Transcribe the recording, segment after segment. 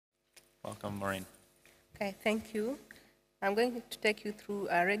Welcome, Maureen. Okay, thank you. I'm going to take you through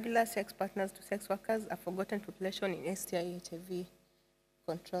regular sex partners to sex workers, a forgotten population in STI HIV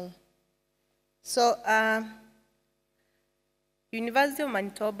control. So, University of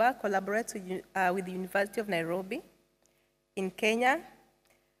Manitoba collaborates with the University of Nairobi in Kenya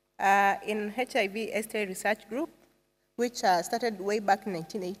in HIV STI research group, which started way back in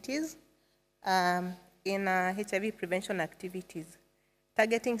 1980s in HIV prevention activities,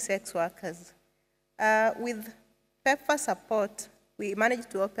 targeting sex workers. With PEPFAR support, we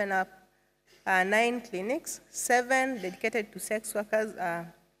managed to open up 9 clinics, 7 dedicated to sex workers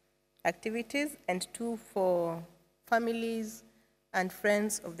activities, and 2 for families and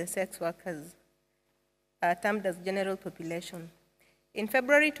friends of the sex workers, termed as general population. In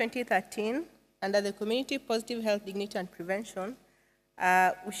February 2013, under the Community Positive Health, Dignity and Prevention,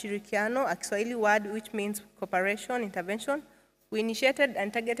 ushirikiano, a Kiswahili word which means cooperation, intervention, we initiated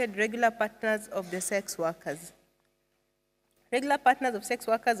and targeted regular partners of the sex workers. Regular partners of sex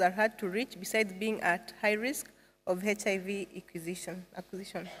workers are hard to reach besides being at high risk of HIV acquisition.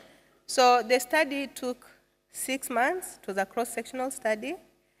 So the study took 6 months. It was a cross-sectional study.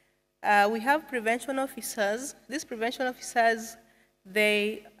 We have prevention officers. These prevention officers,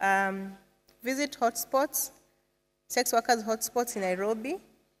 they visit hotspots, sex workers hotspots in Nairobi.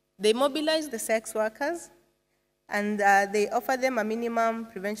 They mobilize the sex workers, and they offer them a minimum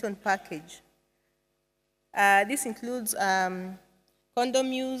prevention package. This includes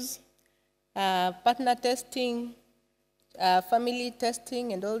condom use, partner testing, family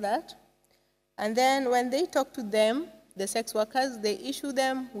testing, and all that. And then when they talk to them, the sex workers, they issue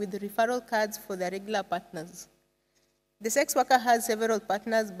them with referral cards for their regular partners. The sex worker has several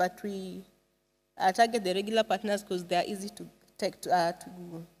partners, but we target the regular partners because they are easy to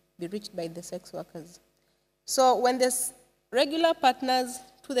be reached by the sex workers. So when the regular partners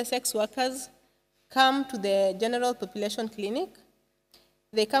to the sex workers come to the general population clinic,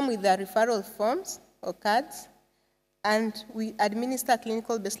 they come with their referral forms or cards, and we administer a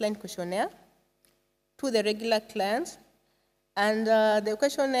clinical baseline questionnaire to the regular clients. And the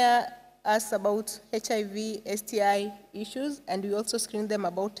questionnaire asks about HIV, STI issues, and we also screen them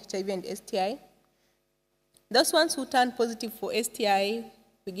about HIV and STI. Those ones who turn positive for STI,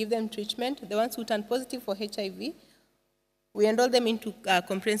 we give them treatment. The ones who turn positive for HIV, we enroll them into a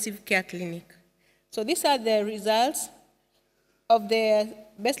comprehensive care clinic. So these are the results of the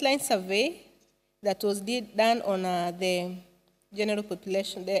baseline survey that was done on the general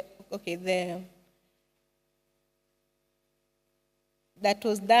population. That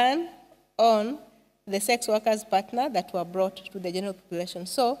was done on the sex workers partner that were brought to the general population.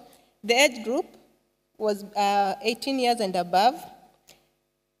 So the age group was 18 years and above.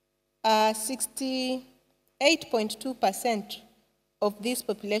 68.2% of this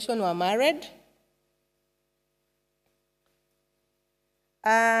population were married.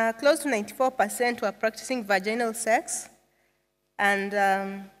 Close to 94% were practicing vaginal sex, and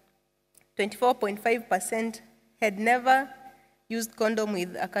 24.5% had never used condom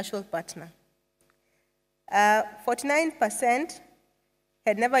with a casual partner. 49%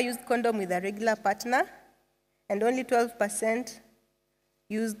 had never used condom with a regular partner, and only 12%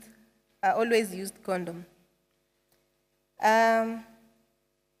 always used condom. The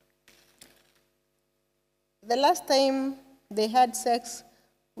last time they had sex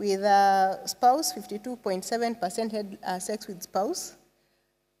with a spouse, 52.7% had sex with spouse,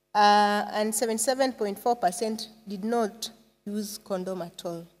 and 77.4% did not use condom at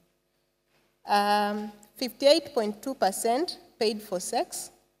all. 58.2% paid for sex,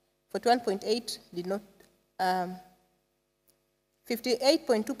 41.8% did not.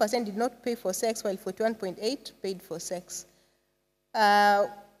 58.2% did not pay for sex, while 41.8% paid for sex.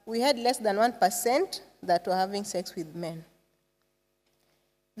 We had less than 1% that were having sex with men.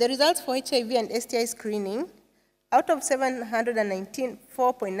 The results for HIV and STI screening, out of 719,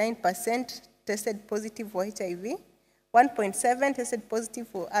 4.9% tested positive for HIV, 1.7% tested positive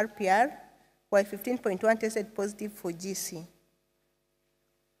for RPR, while 15.1% tested positive for GC.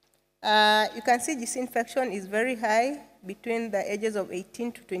 You can see GC infection is very high between the ages of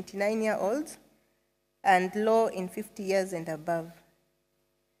 18 to 29-year-olds and low in 50 years and above.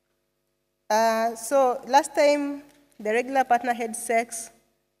 So last time the regular partner had sex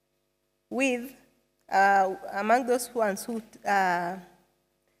with, among those ones who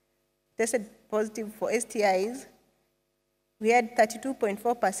tested positive for STIs, we had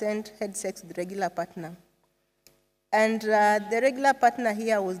 32.4% had sex with the regular partner. And the regular partner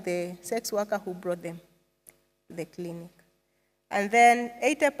here was the sex worker who brought them to the clinic. And then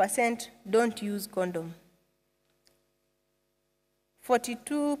 80% don't use condom.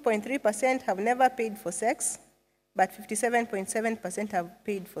 42.3% have never paid for sex, but 57.7% have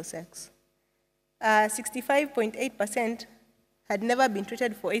paid for sex. 65.8% had never been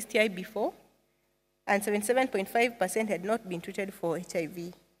treated for STI before, and 77.5% had not been treated for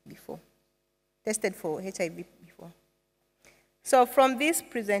HIV before, tested for HIV before. So from this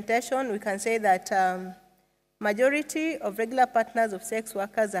presentation, we can say that majority of regular partners of sex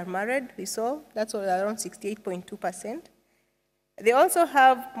workers are married. We saw that's around 68.2%. They also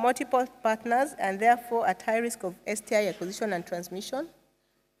have multiple partners and therefore at high risk of STI acquisition and transmission,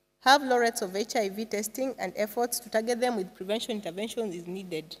 have low rates of HIV testing, and efforts to target them with prevention interventions is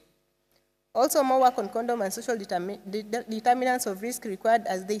needed. Also, more work on condom and social determinants of risk required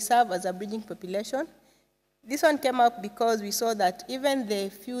as they serve as a bridging population. This one came up because we saw that even the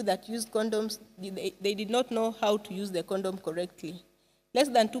few that used condoms, they did not know how to use the condom correctly. Less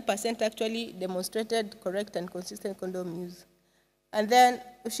than 2% actually demonstrated correct and consistent condom use. And then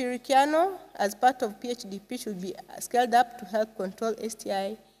ushirikiano, as part of PHDP, should be scaled up to help control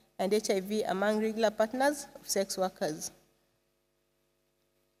STI and HIV among regular partners of sex workers.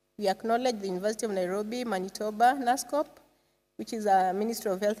 We acknowledge the University of Nairobi, Manitoba, NASCOP, which is a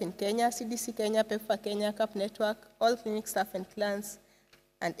Ministry of Health in Kenya, CDC Kenya, PEPFAR Kenya, CAP Network, all clinic staff and clients,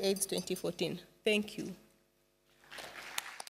 and AIDS 2014. Thank you.